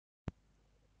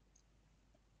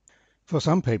For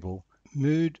some people,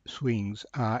 mood swings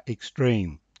are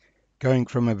extreme, going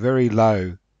from a very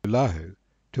low low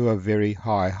to a very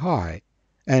high high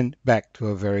and back to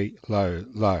a very low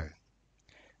low.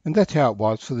 And that's how it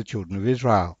was for the children of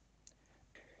Israel.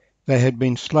 They had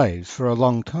been slaves for a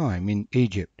long time in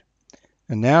Egypt,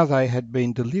 and now they had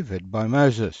been delivered by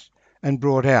Moses and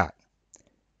brought out,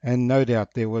 and no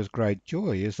doubt there was great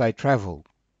joy as they travelled.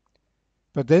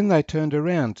 But then they turned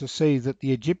around to see that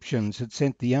the Egyptians had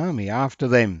sent the army after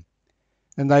them,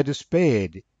 and they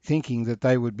despaired, thinking that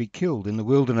they would be killed in the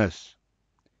wilderness.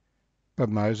 But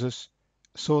Moses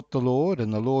sought the Lord,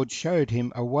 and the Lord showed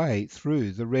him a way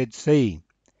through the Red Sea.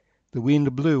 The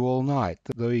wind blew all night,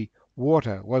 the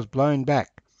water was blown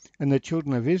back, and the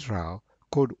children of Israel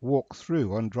could walk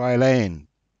through on dry land.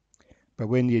 But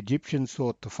when the Egyptians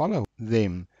sought to follow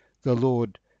them, the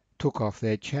Lord took off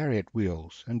their chariot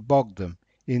wheels and bogged them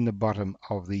in the bottom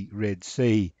of the Red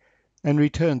Sea, and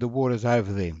returned the waters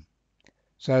over them,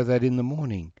 so that in the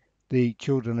morning the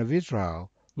children of Israel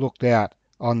looked out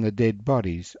on the dead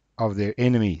bodies of their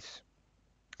enemies.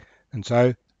 And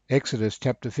so, Exodus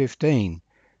chapter 15,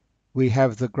 we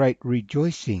have the great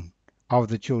rejoicing of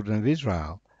the children of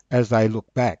Israel as they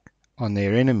look back on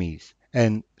their enemies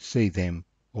and see them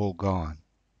all gone.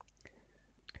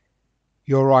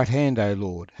 Your right hand, O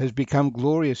Lord, has become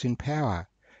glorious in power.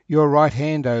 Your right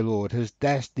hand, O Lord, has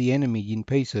dashed the enemy in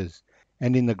pieces,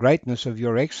 and in the greatness of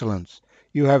your excellence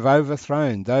you have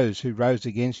overthrown those who rose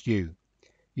against you.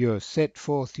 You have set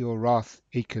forth your wrath,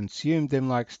 it consumed them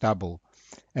like stubble,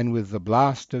 and with the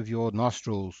blast of your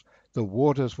nostrils the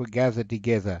waters were gathered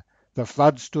together. The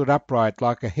flood stood upright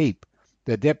like a heap,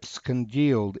 the depths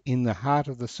congealed in the heart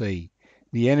of the sea.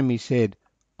 The enemy said,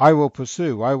 I will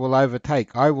pursue, I will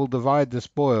overtake, I will divide the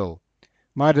spoil.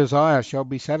 My desire shall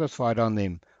be satisfied on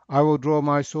them. I will draw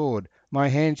my sword, my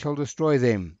hand shall destroy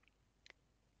them.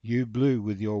 You blew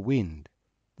with your wind,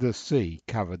 the sea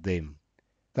covered them.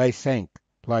 They sank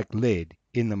like lead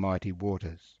in the mighty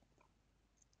waters.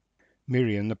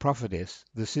 Miriam the prophetess,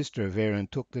 the sister of Aaron,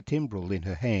 took the timbrel in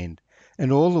her hand,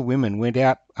 and all the women went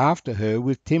out after her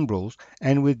with timbrels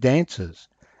and with dances.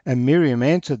 And Miriam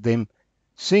answered them,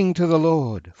 Sing to the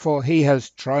Lord, for he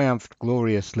has triumphed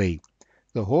gloriously.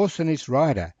 The horse and his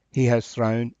rider he has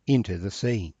thrown into the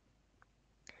sea.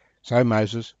 So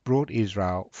Moses brought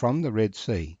Israel from the Red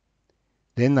Sea.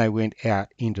 Then they went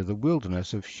out into the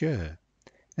wilderness of Shur,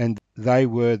 and they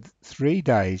were 3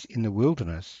 days in the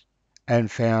wilderness and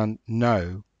found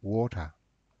no water.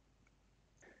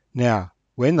 Now,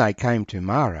 when they came to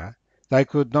Marah, they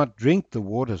could not drink the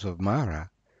waters of Marah,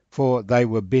 for they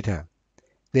were bitter.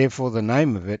 Therefore the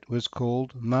name of it was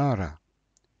called Marah.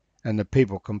 And the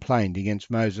people complained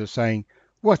against Moses, saying,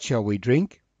 What shall we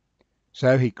drink?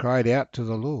 So he cried out to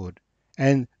the Lord,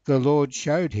 and the Lord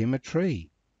showed him a tree.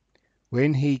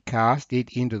 When he cast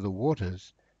it into the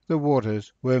waters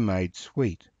were made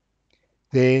sweet.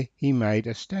 There he made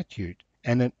a statute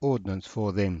and an ordinance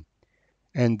for them,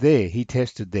 and there he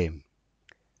tested them,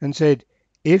 and said,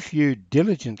 If you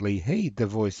diligently heed the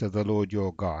voice of the Lord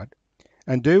your God,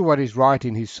 and do what is right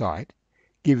in his sight,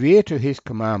 give ear to his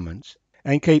commandments,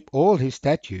 and keep all his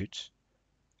statutes,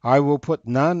 I will put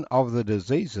none of the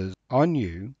diseases on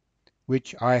you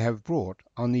which I have brought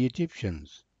on the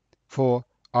Egyptians, for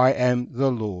I am the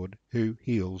Lord who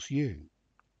heals you.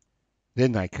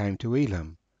 Then they came to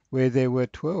Elim, where there were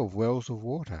 12 wells of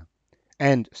water,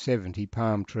 and 70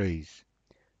 palm trees.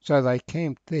 So they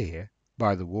camped there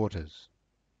by the waters.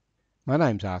 My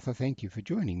name's Arthur. Thank you for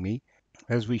joining me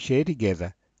as we share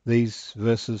together these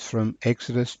verses from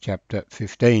Exodus chapter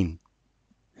 15.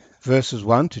 Verses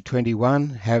 1 to 21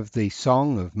 have the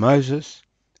song of Moses,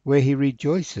 where he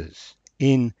rejoices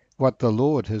in what the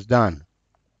Lord has done.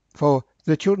 For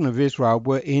the children of Israel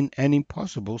were in an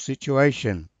impossible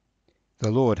situation. The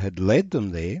Lord had led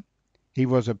them there. He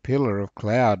was a pillar of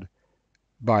cloud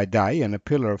by day and a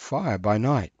pillar of fire by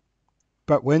night.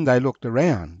 But when they looked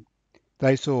around,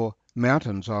 they saw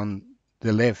mountains on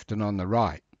the left and on the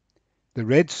right, the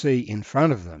Red Sea in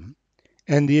front of them,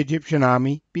 and the Egyptian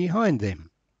army behind them.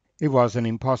 It was an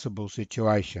impossible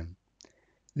situation.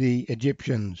 The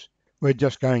Egyptians were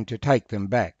just going to take them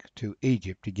back to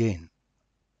Egypt again.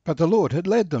 But the Lord had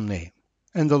led them there,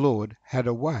 and the Lord had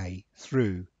a way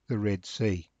through the Red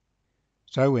Sea.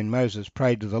 So when Moses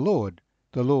prayed to the Lord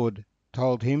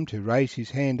told him to raise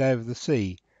his hand over the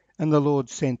sea, and the Lord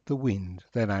sent the wind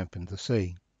that opened the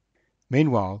sea.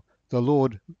 Meanwhile, the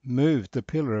Lord moved the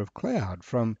pillar of cloud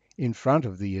from in front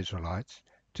of the Israelites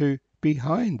to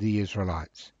behind the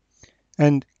Israelites,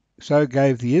 and so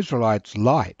gave the Israelites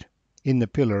light in the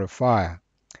pillar of fire,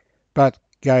 but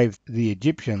gave the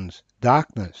Egyptians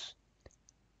darkness.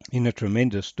 in a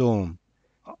tremendous storm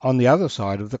on the other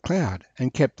side of the cloud,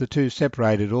 and kept the two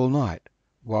separated all night,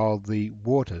 while the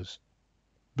waters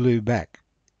blew back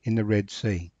in the Red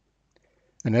Sea.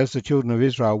 And as the children of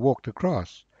Israel walked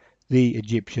across, the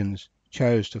Egyptians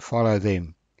chose to follow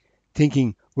them,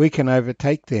 thinking, we can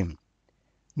overtake them,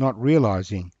 not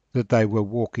realizing that they were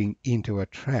walking into a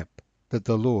trap that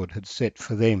the Lord had set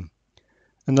for them.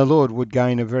 And the Lord would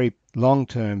gain a very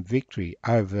long-term victory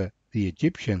over the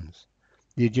Egyptians.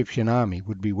 The Egyptian army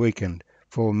would be weakened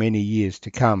for many years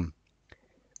to come.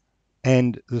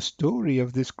 And the story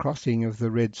of this crossing of the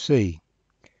Red Sea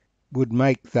would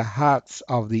make the hearts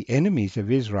of the enemies of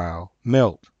Israel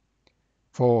melt,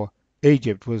 for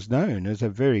Egypt was known as a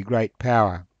very great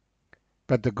power,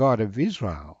 but the God of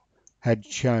Israel had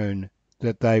shown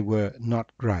that they were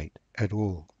not great at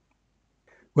all.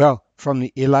 Well, from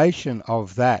the elation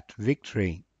of that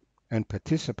victory and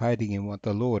participating in what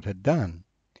the Lord had done,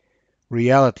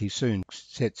 reality soon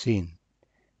sets in.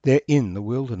 They're in the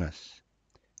wilderness,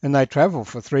 and they travel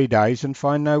for 3 days and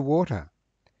find no water.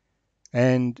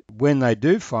 And when they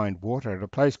do find water at a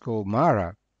place called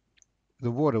Marah, the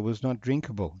water was not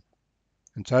drinkable.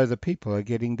 And so the people are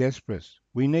getting desperate.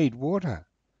 We need water.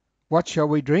 What shall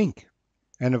we drink?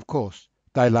 And of course,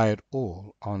 they lay it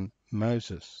all on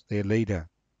Moses, their leader.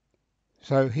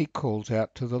 So he calls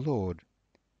out to the Lord.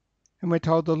 And we're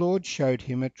told the Lord showed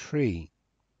him a tree.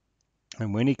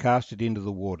 And when he cast it into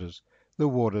the waters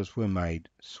were made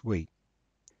sweet.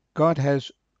 God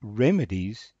has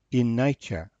remedies in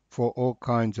nature for all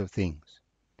kinds of things.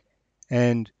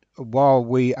 And while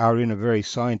we are in a very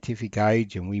scientific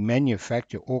age and we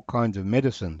manufacture all kinds of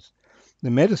medicines, the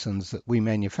medicines that we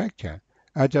manufacture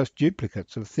are just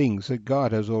duplicates of things that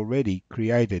God has already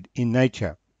created in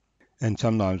nature. And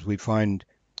sometimes we find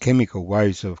chemical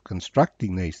ways of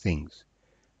constructing these things,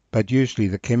 but usually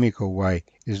the chemical way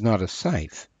is not as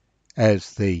safe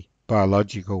as the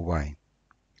biological way.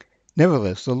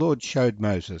 Nevertheless, the Lord showed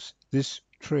Moses this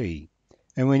tree,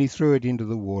 and when he threw it into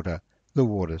the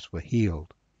waters were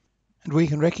healed. And we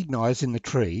can recognize in the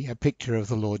tree a picture of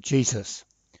the Lord Jesus.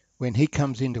 When he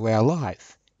comes into our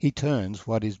life, he turns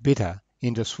what is bitter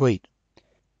into sweet.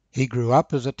 He grew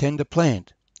up as a tender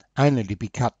plant, only to be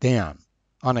cut down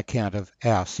on account of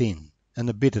our sin and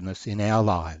the bitterness in our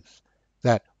lives,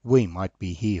 that we might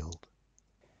be healed.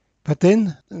 But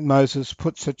then Moses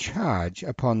puts a charge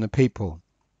upon the people,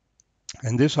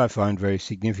 and this I find very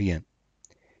significant.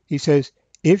 He says,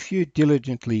 if you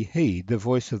diligently heed the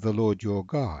voice of the Lord your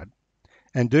God,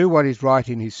 and do what is right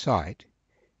in his sight,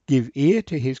 give ear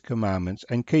to his commandments,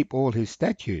 and keep all his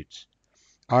statutes,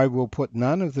 I will put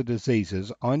none of the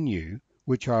diseases on you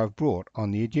which I have brought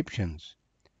on the Egyptians,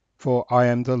 for I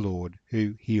am the Lord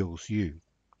who heals you.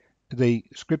 The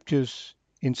scriptures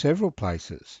in several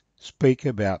places speak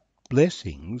about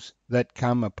blessings that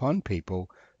come upon people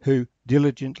who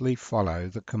diligently follow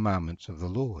the commandments of the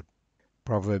Lord.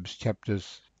 Proverbs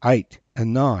chapters 8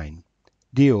 and 9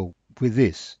 deal with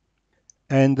this.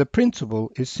 And the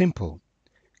principle is simple.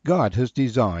 God has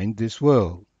designed this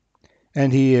world,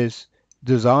 and he has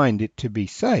designed it to be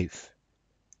safe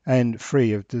and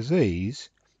free of disease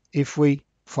if we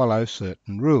follow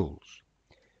certain rules.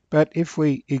 But if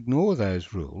we ignore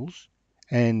those rules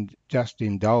and just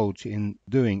indulge in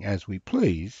doing as we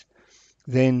please,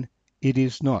 then it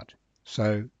is not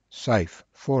so safe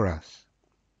for us.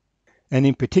 And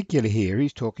in particular here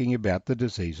he's talking about the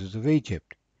diseases of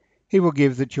Egypt. He will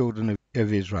give the children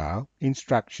of Israel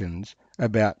instructions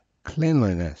about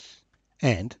cleanliness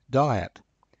and diet.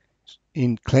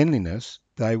 In cleanliness,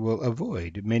 they will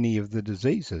avoid many of the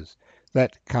diseases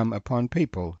that come upon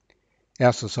people.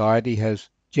 Our society has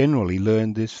generally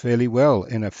learned this fairly well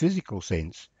in a physical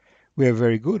sense. We are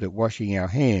very good at washing our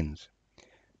hands,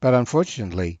 but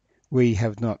unfortunately we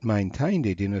have not maintained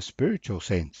it in a spiritual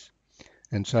sense,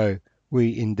 and so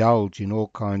we indulge in all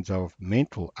kinds of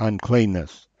mental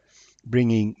uncleanness,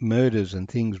 bringing murders and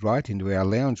things right into our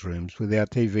lounge rooms with our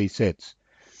TV sets,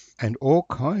 and all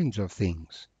kinds of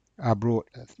things are brought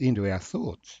into our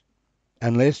thoughts.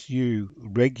 Unless you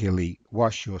regularly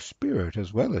wash your spirit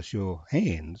as well as your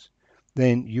hands,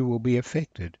 then you will be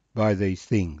affected by these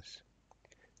things.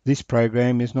 This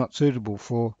program is not suitable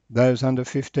for those under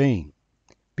 15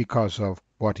 because of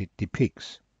what it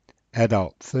depicts,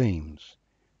 adult themes,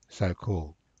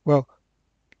 so-called. Well,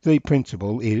 the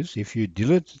principle is, if you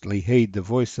diligently heed the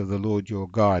voice of the Lord your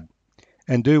God,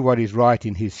 and do what is right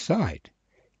in his sight,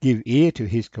 give ear to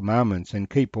his commandments, and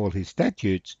keep all his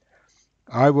statutes,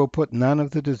 I will put none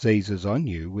of the diseases on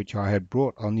you which I had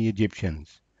brought on the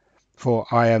Egyptians, for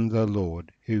I am the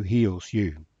Lord who heals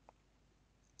you.